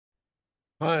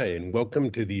Hi, and welcome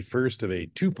to the first of a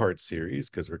two-part series,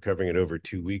 because we're covering it over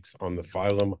 2 weeks, on the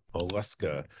phylum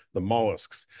Mollusca, the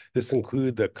mollusks. This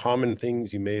include the common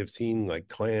things you may have seen, like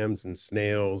clams and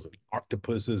snails, and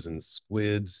octopuses and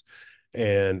squids.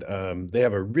 And they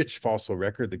have a rich fossil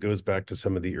record that goes back to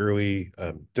some of the early,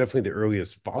 definitely the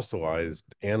earliest fossilized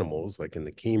animals, like in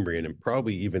the Cambrian, and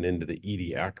probably even into the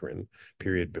Ediacaran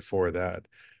period before that.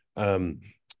 Um,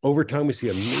 Over time, we see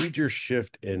a major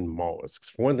shift in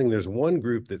mollusks. For one thing, there's one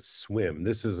group that swim.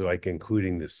 This is like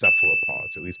including the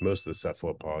cephalopods, at least most of the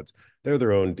cephalopods. They're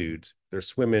their own dudes. They're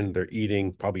swimming, they're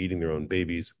eating, probably eating their own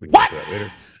babies. We can get to that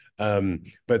later.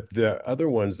 But the other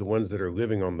ones, the ones that are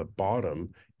living on the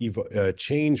bottom,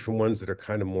 change from ones that are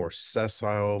kind of more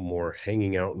sessile, more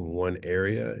hanging out in one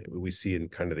area. We see in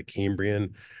kind of the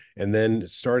Cambrian, and then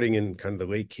starting in kind of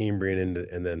the late Cambrian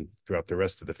and then throughout the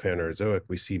rest of the Phanerozoic,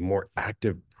 we see more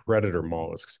active predator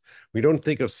mollusks. We don't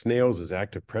think of snails as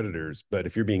active predators, but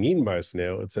if you're being eaten by a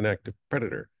snail, it's an active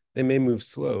predator. They may move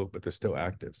slow, but they're still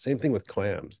active. Same thing with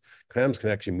clams. Clams can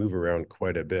actually move around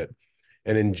quite a bit.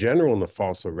 And in general, in the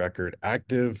fossil record,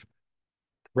 active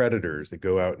predators that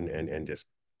go out and just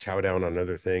chow down on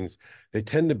other things, they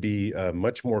tend to be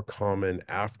much more common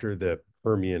after the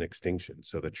Permian extinction.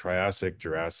 So the Triassic,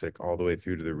 Jurassic, all the way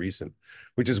through to the recent,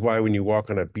 which is why when you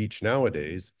walk on a beach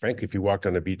nowadays, frankly, if you walked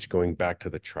on a beach going back to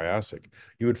the Triassic,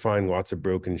 you would find lots of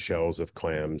broken shells of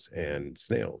clams and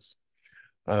snails.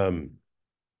 Um,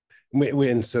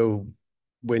 and so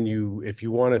if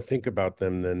you want to think about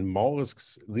them, then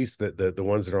mollusks, at least the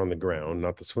ones that are on the ground,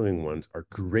 not the swimming ones, are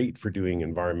great for doing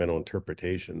environmental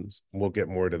interpretations. We'll get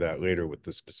more to that later with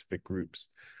the specific groups.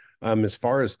 As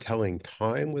far as telling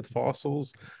time with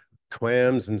fossils,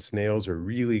 clams and snails are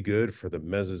really good for the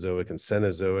Mesozoic and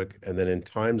Cenozoic. And then in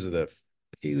times of the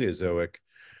Paleozoic,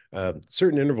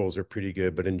 certain intervals are pretty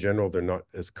good, but in general, they're not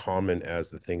as common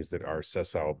as the things that are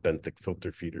sessile benthic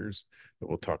filter feeders that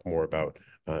we'll talk more about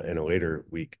in a later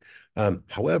week.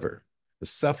 However, the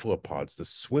cephalopods, the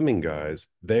swimming guys,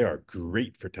 they are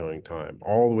great for telling time,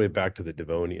 all the way back to the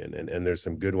Devonian. And there's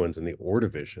some good ones in the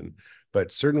Ordovician.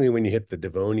 But certainly when you hit the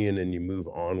Devonian and you move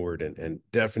onward, and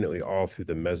definitely all through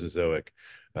the Mesozoic,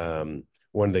 one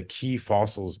of the key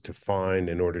fossils to find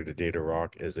in order to date a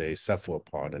rock is a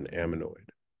cephalopod, an ammonoid.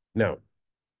 Now,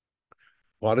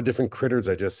 a lot of different critters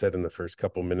I just said in the first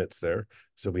couple minutes there.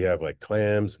 So we have like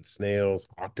clams and snails,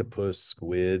 octopus,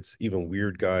 squids, even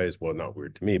weird guys. Well, not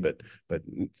weird to me, but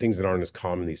things that aren't as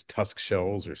common. These tusk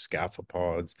shells or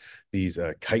scaphopods, these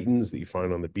chitons that you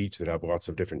find on the beach that have lots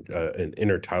of different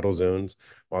intertidal zones,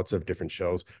 lots of different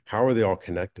shells. How are they all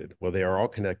connected? Well, they are all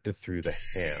connected through the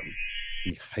ham,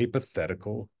 the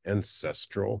hypothetical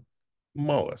ancestral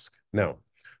mollusk. Now,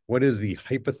 what is the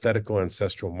hypothetical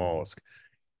ancestral mollusk?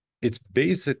 It's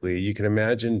basically, you can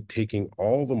imagine taking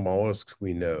all the mollusks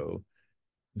we know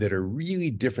that are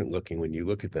really different looking when you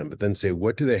look at them, but then say,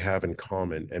 what do they have in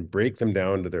common, and break them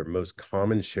down to their most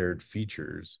common shared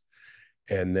features,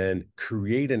 and then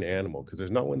create an animal, because there's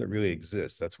not one that really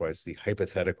exists. That's why it's the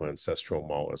hypothetical ancestral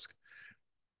mollusk.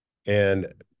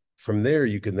 And from there,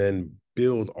 you can then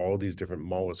build all these different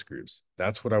mollusk groups.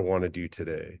 That's what I want to do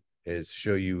today, is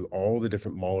show you all the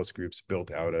different mollusk groups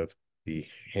built out of the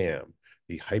ham,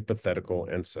 the hypothetical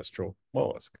ancestral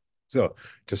mollusk. So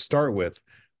to start with,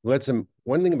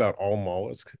 one thing about all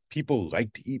mollusks, people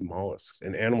like to eat mollusks,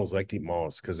 and animals like to eat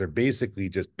mollusks because they're basically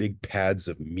just big pads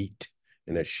of meat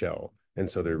in a shell. And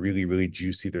so they're really, really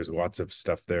juicy. There's lots of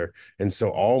stuff there. And so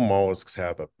all mollusks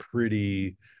have a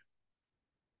pretty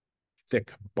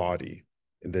thick body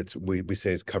that we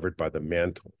say is covered by the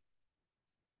mantle.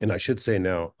 And I should say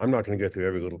now, I'm not going to go through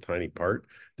every little tiny part.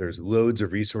 There's loads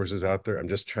of resources out there. I'm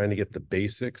just trying to get the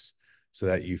basics so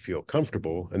that you feel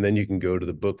comfortable. And then you can go to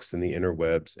the books and the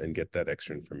interwebs and get that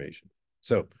extra information.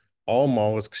 So all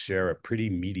mollusks share a pretty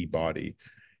meaty body,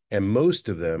 and most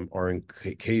of them are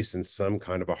encased in some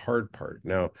kind of a hard part.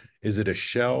 Now, is it a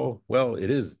shell? Well,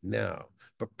 it is now,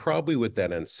 but probably with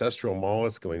that ancestral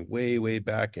mollusk going way, way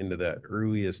back into that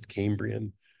earliest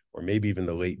Cambrian, or maybe even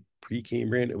the late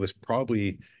Precambrian, it was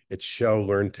probably its shell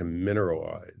learned to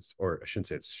mineralize, or I shouldn't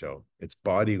say its shell, its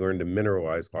body learned to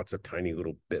mineralize lots of tiny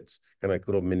little bits, kind of like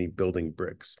little mini building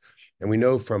bricks. And we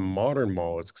know from modern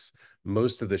mollusks,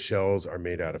 most of the shells are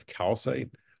made out of calcite.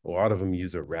 A lot of them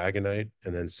use aragonite,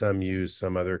 and then some use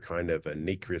some other kind of a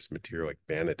nacreous material like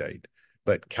vanadite,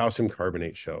 but calcium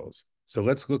carbonate shells. So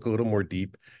let's look a little more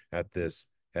deep at this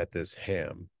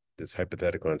ham, this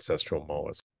hypothetical ancestral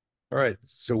mollusk. All right,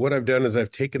 so what I've done is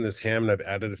I've taken this ham and I've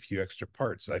added a few extra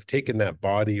parts. I've taken that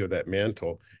body or that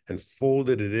mantle and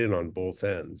folded it in on both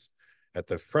ends. At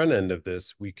the front end of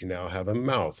this, we can now have a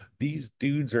mouth. These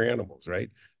dudes are animals, right?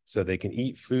 So they can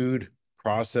eat food,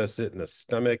 process it in the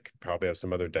stomach, probably have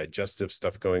some other digestive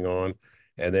stuff going on.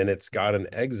 And then it's got an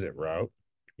exit route.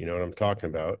 You know what I'm talking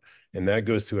about? And that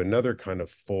goes to another kind of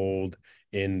fold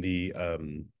in the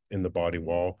body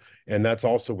wall. And that's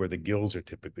also where the gills are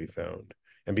typically found.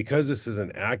 And because this is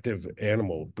an active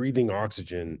animal, breathing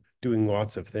oxygen, doing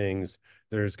lots of things,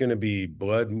 there's going to be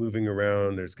blood moving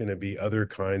around. There's going to be other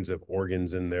kinds of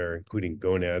organs in there, including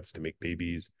gonads to make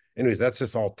babies. Anyways, that's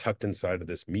just all tucked inside of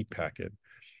this meat packet.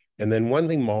 And then one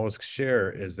thing mollusks share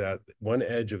is that one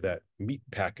edge of that meat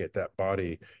packet, that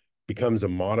body, becomes a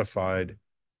modified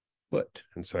foot.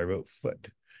 And so I wrote foot.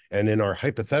 And in our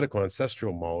hypothetical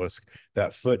ancestral mollusk,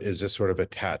 that foot is just sort of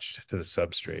attached to the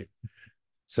substrate.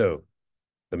 So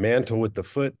the mantle with the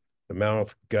foot, the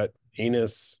mouth, gut,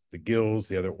 anus, the gills,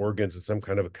 the other organs, and some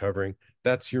kind of a covering.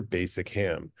 That's your basic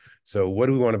ham. So what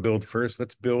do we want to build first?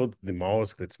 Let's build the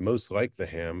mollusk that's most like the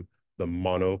ham, the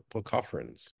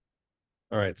monoplecopherans.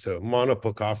 All right, so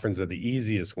monoplecopherans are the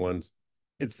easiest ones.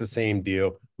 It's the same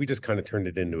deal. We just kind of turned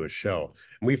it into a shell.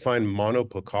 And we find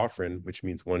monoplecopheran, which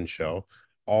means one shell,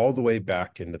 all the way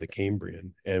back into the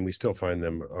Cambrian, and we still find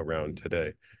them around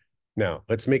today. Now,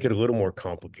 let's make it a little more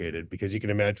complicated because you can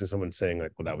imagine someone saying,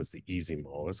 like, well, that was the easy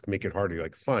mollusk. Make it harder. You're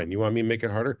like, fine, you want me to make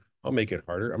it harder? I'll make it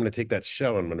harder. I'm going to take that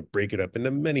shell and I'm going to break it up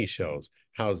into many shells.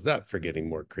 How's that for getting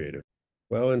more creative?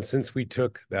 Well, and since we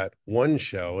took that one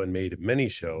shell and made many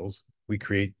shells, we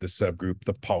create the subgroup,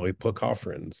 the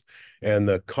polyplecopherans. And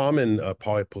the common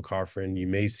polyplecopheran you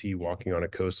may see walking on a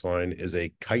coastline is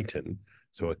a chitin.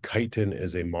 So a chitin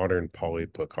is a modern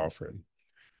polyplecopheran.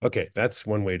 Okay, that's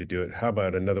one way to do it. How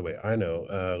about another way? I know.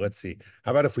 Let's see. How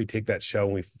about if we take that shell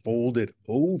and we fold it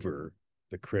over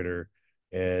the critter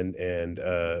and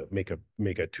make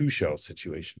a two shell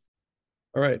situation?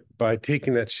 All right, by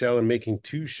taking that shell and making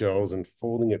two shells and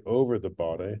folding it over the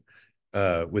body,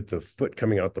 with the foot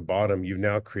coming out the bottom, you've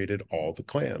now created all the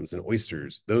clams and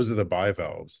oysters. Those are the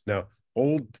bivalves. Now,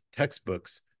 old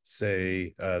textbooks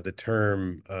say the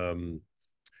term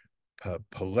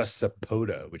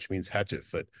pelecypoda, which means hatchet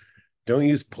foot. Don't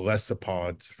use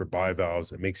pelecypods for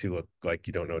bivalves. It makes you look like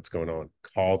you don't know what's going on.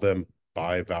 Call them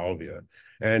bivalvia.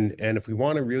 And if we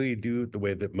want to really do the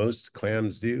way that most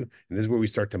clams do, and this is where we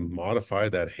start to modify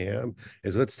that ham,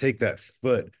 is let's take that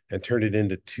foot and turn it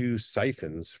into two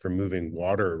siphons for moving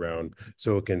water around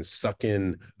so it can suck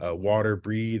in water,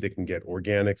 breathe, it can get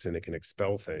organics, and it can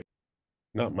expel things.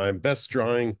 Not my best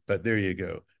drawing, but there you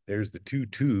go. There's the two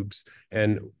tubes,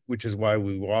 and which is why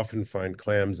we will often find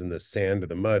clams in the sand or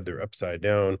the mud. They're upside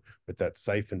down with that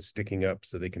siphon sticking up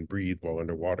so they can breathe while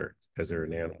underwater because they're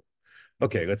an animal.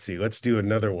 Okay, let's see. Let's do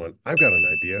another one. I've got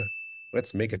an idea.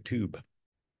 Let's make a tube.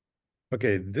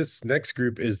 Okay, this next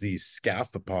group is the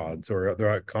scaphopods, or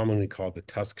they're commonly called the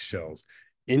tusk shells.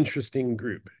 Interesting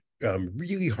group.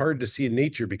 Really hard to see in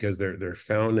nature because they're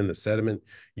found in the sediment,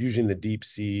 usually in the deep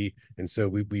sea, and so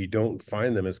we don't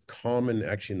find them as common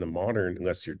actually in the modern,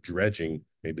 unless you're dredging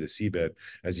maybe the seabed,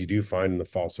 as you do find in the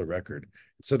fossil record.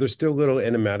 So they're still a little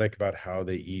enigmatic about how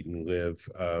they eat and live.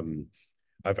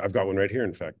 I've got one right here,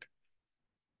 in fact.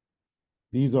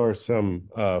 These are some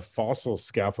fossil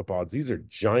scaphopods. These are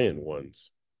giant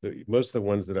ones. Most of the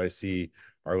ones that I see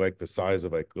are like the size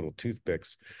of like little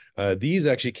toothpicks. These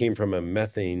actually came from a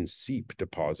methane seep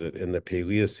deposit in the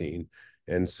Paleocene.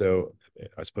 And so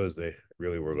I suppose they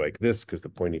really were like this because the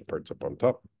pointy part's up on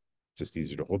top. Just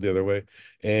easier to hold the other way.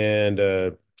 And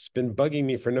it's been bugging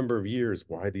me for a number of years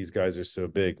why these guys are so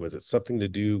big. Was it something to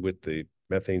do with the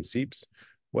methane seeps?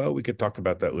 Well, we could talk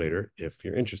about that later if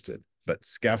you're interested. But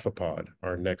scaphopod,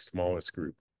 our next smallest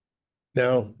group.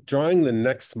 Now, drawing the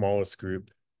next smallest group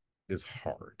is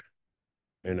hard,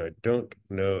 and I don't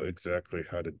know exactly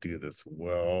how to do this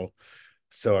well,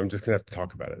 so I'm just gonna have to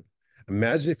talk about it.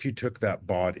 Imagine if you took that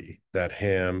body, that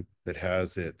ham that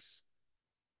has its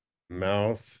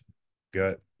mouth,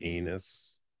 gut,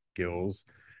 anus, gills,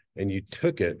 and you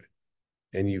took it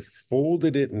and you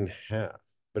folded it in half,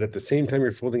 but at the same time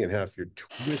you're folding it in half, you're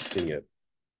twisting it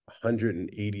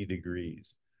 180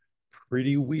 degrees.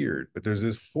 Pretty weird, but there's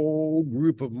this whole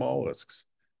group of mollusks.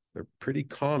 They're pretty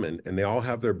common and they all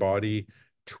have their body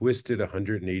twisted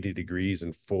 180 degrees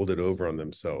and folded over on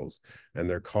themselves. And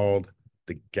they're called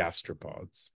the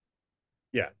gastropods.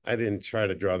 Yeah, I didn't try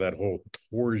to draw that whole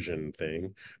torsion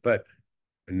thing, but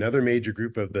another major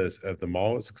group of the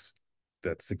mollusks,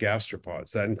 that's the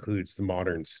gastropods. That includes the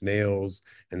modern snails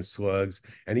and slugs,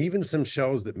 and even some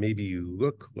shells that maybe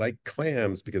look like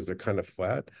clams because they're kind of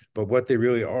flat. But what they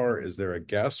really are is they're a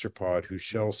gastropod whose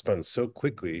shell spun so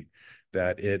quickly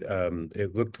that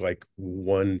it looked like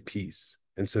one piece.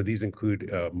 And so these include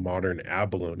modern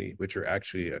abalone, which are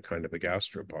actually a kind of a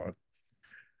gastropod.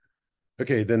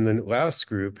 Okay, then the last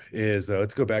group is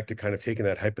let's go back to kind of taking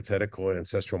that hypothetical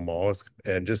ancestral mollusk,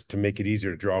 and just to make it easier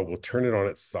to draw, we'll turn it on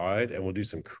its side and we'll do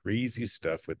some crazy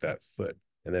stuff with that foot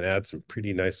and then add some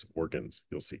pretty nice organs.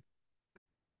 You'll see.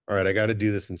 All right, I got to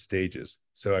do this in stages.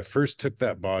 So I first took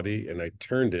that body and I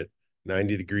turned it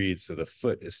 90 degrees so the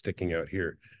foot is sticking out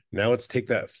here. Now let's take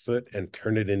that foot and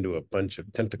turn it into a bunch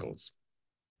of tentacles.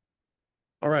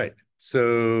 All right,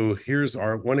 so here's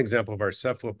our one example of our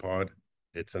cephalopod.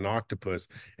 It's an octopus.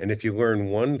 And if you learn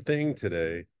one thing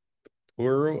today,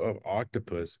 plural of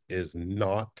octopus is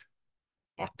not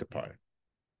octopi.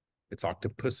 It's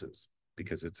octopuses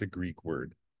because it's a Greek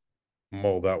word.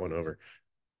 Mull that one over.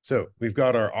 So we've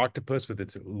got our octopus with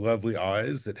its lovely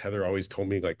eyes that Heather always told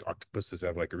me like octopuses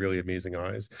have like really amazing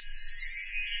eyes.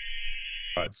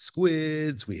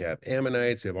 Squids, we have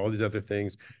ammonites, we have all these other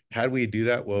things. How do we do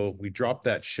that? Well, we drop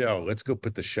that shell. Let's go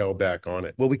put the shell back on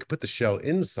it. Well, we could put the shell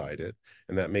inside it,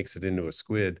 and that makes it into a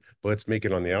squid, but let's make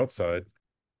it on the outside.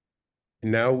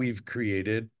 Now we've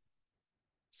created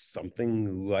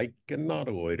something like a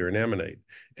nautiloid or an ammonite.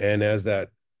 And as that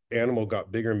animal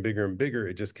got bigger and bigger and bigger,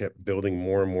 it just kept building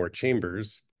more and more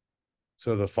chambers.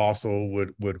 So the fossil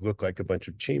would look like a bunch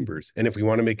of chambers. And if we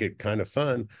want to make it kind of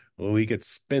fun, well, we could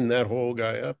spin that whole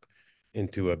guy up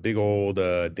into a big old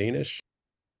Danish.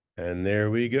 And there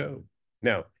we go.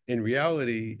 Now, in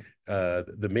reality,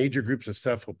 the major groups of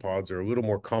cephalopods are a little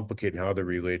more complicated in how they're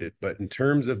related. But in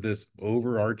terms of this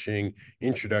overarching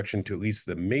introduction to at least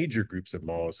the major groups of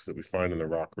mollusks that we find in the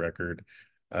rock record,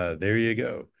 there you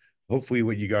go. Hopefully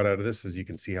what you got out of this is you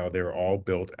can see how they're all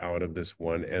built out of this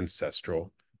one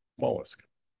ancestral mollusk.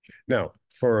 Now,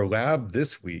 for our lab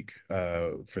this week,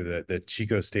 for the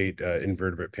Chico State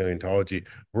Invertebrate Paleontology,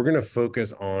 we're going to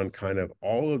focus on kind of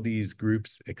all of these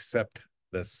groups except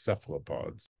the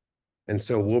cephalopods. And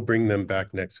so we'll bring them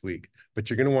back next week. But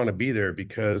you're going to want to be there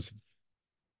because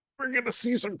we're going to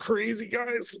see some crazy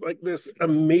guys like this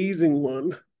amazing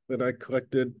one that I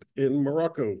collected in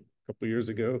Morocco a couple years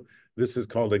ago. This is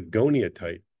called a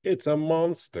goniatite. It's a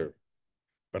monster,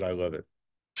 but I love it.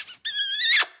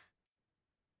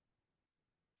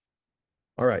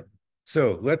 All right.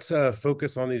 So let's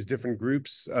focus on these different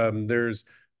groups. There's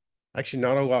actually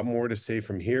not a lot more to say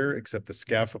from here, except the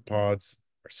scaphopods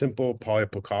are simple.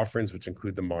 Polyplocophorans, which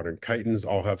include the modern chitons,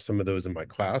 I'll have some of those in my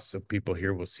class, so people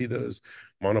here will see those.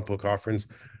 Monoplocophorans.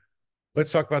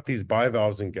 Let's talk about these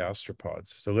bivalves and gastropods.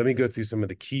 So let me go through some of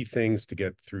the key things to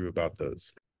get through about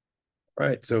those. All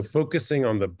right, so focusing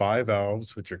on the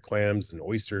bivalves, which are clams and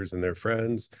oysters and their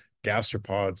friends,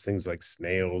 gastropods, things like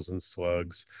snails and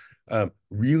slugs,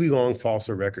 really long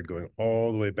fossil record going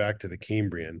all the way back to the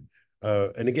Cambrian.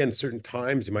 And again, certain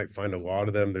times you might find a lot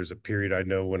of them. There's a period I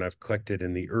know when I've collected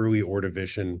in the early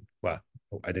Ordovician. Well,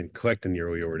 I didn't collect in the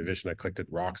early Ordovician. I collected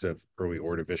rocks of early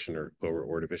Ordovician or lower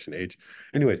Ordovician age.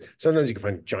 Anyways, sometimes you can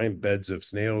find giant beds of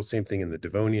snails. Same thing in the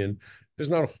Devonian. There's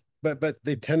not a but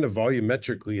they tend to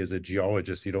volumetrically, as a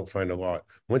geologist, you don't find a lot.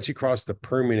 Once you cross the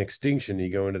Permian extinction,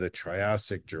 you go into the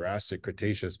Triassic, Jurassic,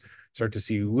 Cretaceous, start to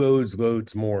see loads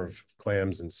more of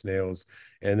clams and snails.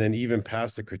 And then even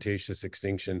past the Cretaceous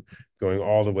extinction, going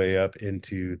all the way up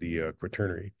into the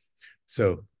Quaternary.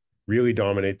 So really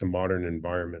dominate the modern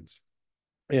environments.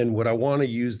 And what I want to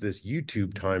use this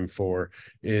YouTube time for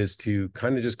is to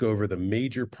kind of just go over the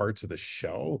major parts of the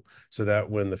shell so that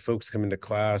when the folks come into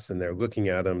class and they're looking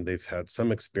at them, they've had some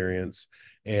experience.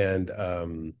 And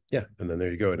yeah, and then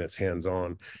there you go, and it's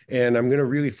hands-on. And I'm going to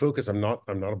really focus. I'm not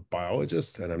a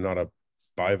biologist, and I'm not a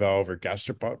bivalve or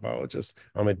gastropod biologist.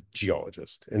 I'm a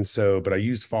geologist. And so, but I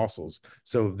use fossils.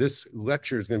 So this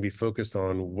lecture is going to be focused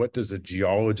on what does a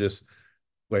geologist,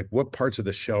 like what parts of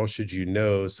the shell should you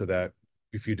know so that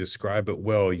if you describe it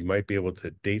well, you might be able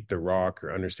to date the rock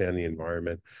or understand the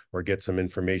environment or get some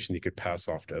information you could pass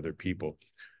off to other people.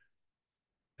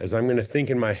 As I'm going to think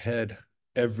in my head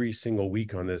every single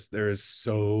week on this, there is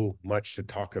so much to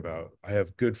talk about. I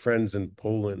have good friends in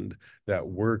Poland that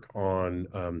work on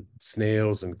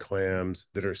snails and clams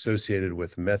that are associated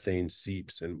with methane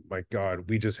seeps. And my God,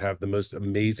 we just have the most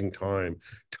amazing time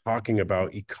talking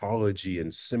about ecology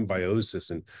and symbiosis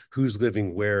and who's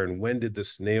living where and when did the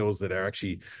snails that are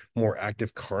actually more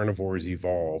active carnivores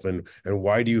evolve and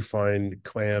why do you find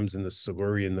clams in the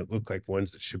Silurian that look like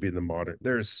ones that should be in the modern.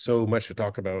 There is so much to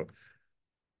talk about.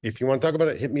 If you want to talk about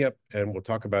it, hit me up and we'll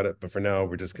talk about it. But for now,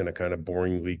 we're just going to kind of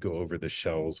boringly go over the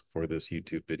shells for this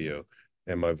YouTube video.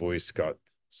 And my voice got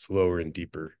slower and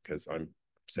deeper because I'm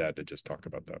sad to just talk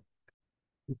about that.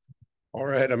 All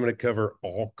right, I'm going to cover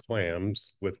all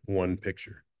clams with one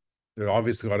picture. There are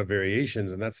obviously a lot of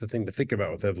variations, and that's the thing to think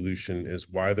about with evolution is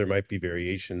why there might be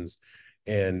variations.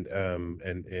 And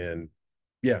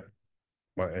yeah,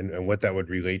 and what that would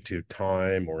relate to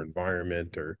time or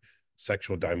environment or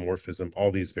sexual dimorphism,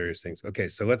 all these various things. Okay,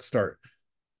 so let's start.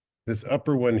 This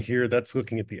upper one here, that's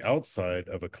looking at the outside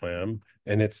of a clam,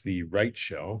 and it's the right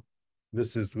shell.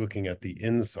 This is looking at the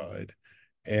inside.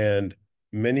 And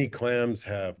many clams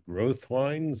have growth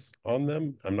lines on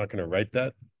them. I'm not going to write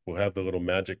that. We'll have the little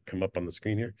magic come up on the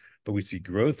screen here, but we see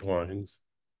growth lines.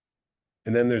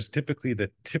 And then there's typically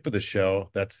the tip of the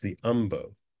shell, that's the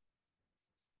umbo.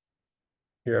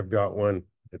 Here I've got one,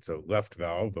 it's a left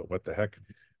valve, but what the heck?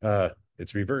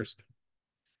 It's reversed.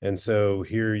 And so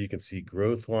here you can see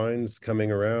growth lines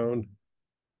coming around,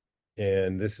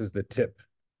 and this is the tip,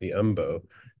 the umbo.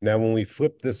 Now, when we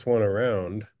flip this one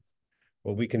around,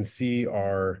 what we can see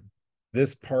are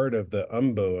this part of the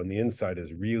umbo on the inside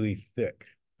is really thick,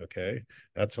 okay?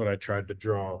 That's what I tried to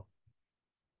draw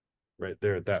right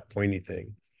there at that pointy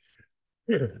thing.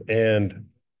 And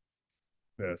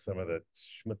some of the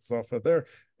schmutz off of there.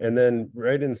 And then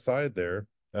right inside there,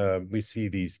 we see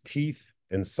these teeth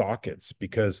and sockets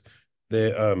because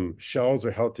the shells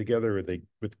are held together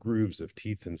with grooves of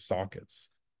teeth and sockets.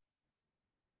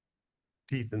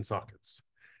 Teeth and sockets.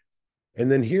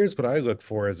 And then here's what I look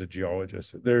for as a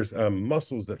geologist. There's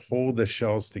muscles that hold the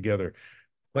shells together.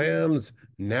 Clams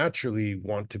naturally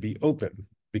want to be open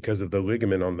because of the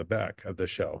ligament on the back of the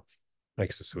shell. Like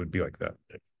this would be like that.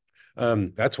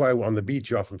 That's why on the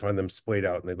beach you often find them splayed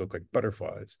out and they look like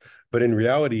butterflies. But in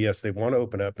reality, yes, they want to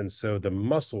open up, and so the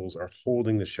muscles are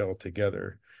holding the shell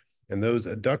together. And those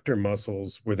adductor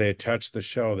muscles, where they attach the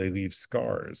shell, they leave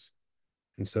scars.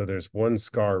 And so there's one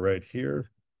scar right here,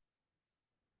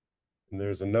 and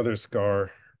there's another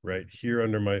scar right here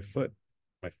under my foot,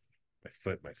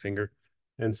 my finger.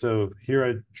 And so here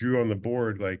I drew on the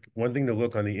board, like one thing to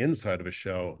look on the inside of a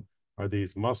shell are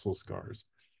these muscle scars.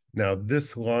 Now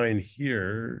this line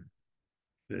here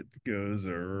that goes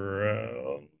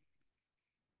around,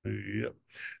 yep,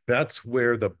 that's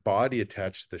where the body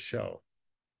attached to the shell.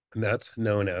 And that's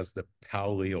known as the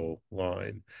pallial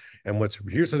line. And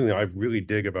here's something that I really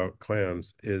dig about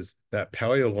clams is that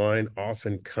pallial line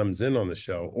often comes in on the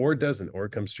shell or doesn't, or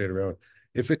it comes straight around.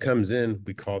 If it comes in,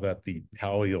 we call that the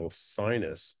pallial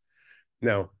sinus.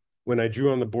 Now, when I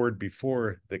drew on the board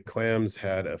before, the clams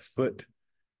had a foot,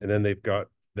 and then they've got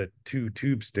the two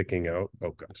tubes sticking out.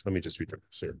 Oh gosh, let me just read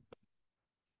this here.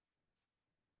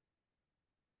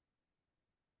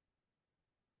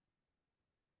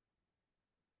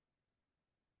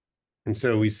 And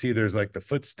so we see there's like the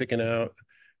foot sticking out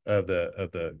of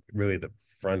the really the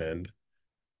front end.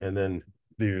 And then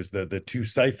there's the two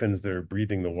siphons that are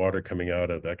breathing the water coming out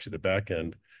of actually the back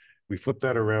end. We flip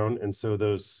that around, and so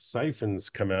those siphons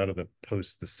come out of the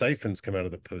siphons come out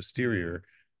of the posterior,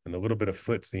 and the little bit of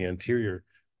foot's the anterior.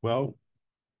 Well,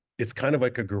 it's kind of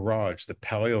like a garage. The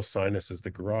pallial sinus is the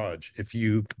garage. If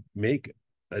you make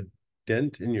a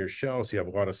dent in your shell so you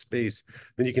have a lot of space,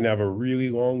 then you can have a really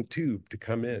long tube to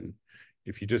come in.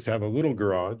 If you just have a little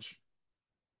garage,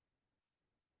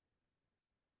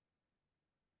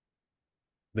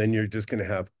 then you're just going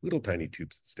to have little tiny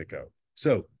tubes that stick out.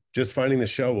 So just finding the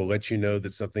shell will let you know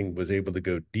that something was able to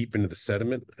go deep into the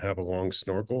sediment, have a long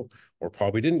snorkel, or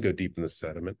probably didn't go deep in the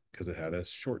sediment because it had a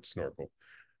short snorkel.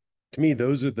 To me,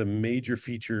 those are the major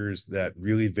features that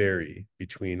really vary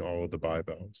between all of the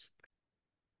bivalves.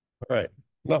 All right,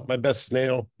 not my best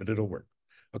snail, but it'll work.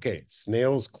 Okay,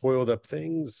 snails, coiled up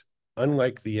things.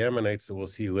 Unlike the ammonites that we'll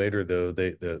see later, though,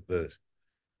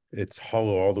 it's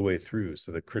hollow all the way through,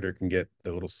 so the critter can get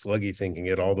the little sluggy thing can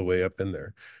get all the way up in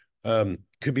there.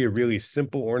 Could be a really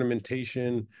simple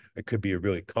ornamentation. It could be a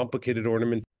really complicated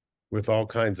ornament with all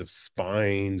kinds of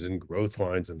spines and growth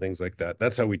lines and things like that.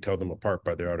 That's how we tell them apart,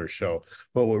 by their outer shell.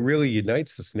 But what really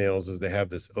unites the snails is they have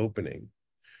this opening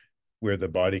where the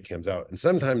body comes out. And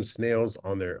sometimes snails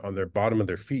on their bottom of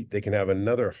their feet, they can have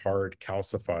another hard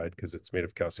calcified, because it's made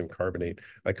of calcium carbonate,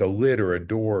 like a lid or a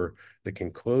door that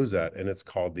can close that, and it's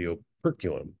called the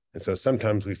operculum. And so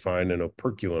sometimes we find an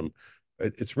operculum.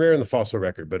 It's rare in the fossil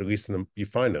record, but at least you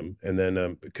find them. And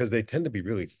then because they tend to be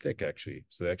really thick, actually,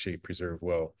 so they actually preserve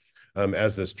well,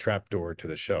 as this trap door to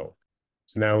the shell.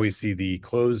 So now we see the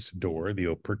closed door, the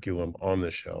operculum on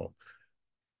the shell.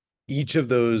 Each of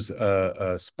those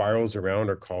spirals around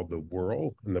are called the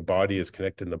whorl, and the body is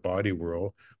connected in the body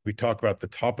whorl. We talk about the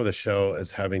top of the shell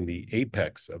as having the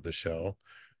apex of the shell,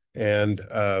 and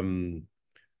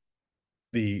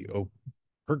the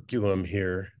operculum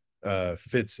here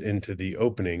fits into the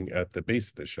opening at the base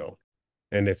of the shell.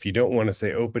 And if you don't want to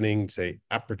say opening, say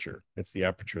aperture. It's the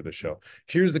aperture of the shell.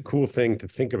 Here's the cool thing to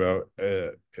think about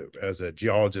as a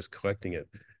geologist collecting it.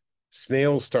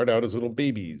 Snails start out as little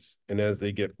babies, and as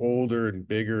they get older and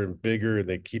bigger, and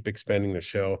they keep expanding the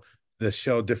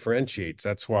shell differentiates.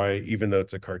 That's why, even though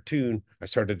it's a cartoon, I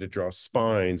started to draw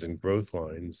spines and growth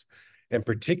lines. And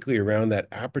particularly around that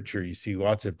aperture, you see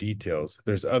lots of details.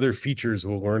 There's other features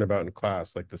we'll learn about in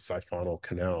class, like the siphonal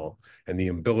canal and the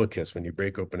umbilicus when you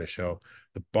break open a shell.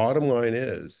 The bottom line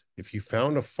is, if you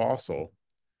found a fossil,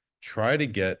 try to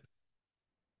get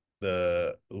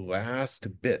the last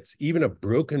bits, even a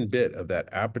broken bit of that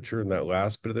aperture and that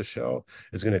last bit of the shell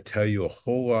is going to tell you a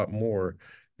whole lot more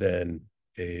than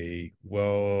a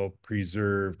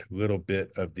well-preserved little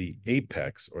bit of the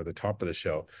apex or the top of the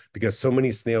shell, because so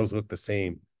many snails look the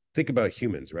same. Think about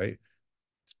humans, right?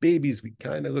 As babies, we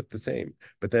kind of look the same,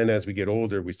 but then as we get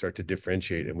older, we start to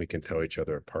differentiate and we can tell each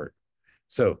other apart.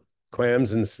 So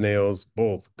clams and snails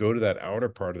both go to that outer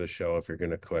part of the shell if you're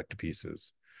going to collect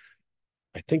pieces.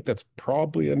 I think that's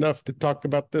probably enough to talk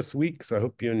about this week. So I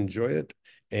hope you enjoy it.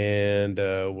 And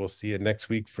we'll see you next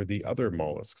week for the other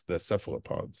mollusks, the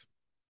cephalopods.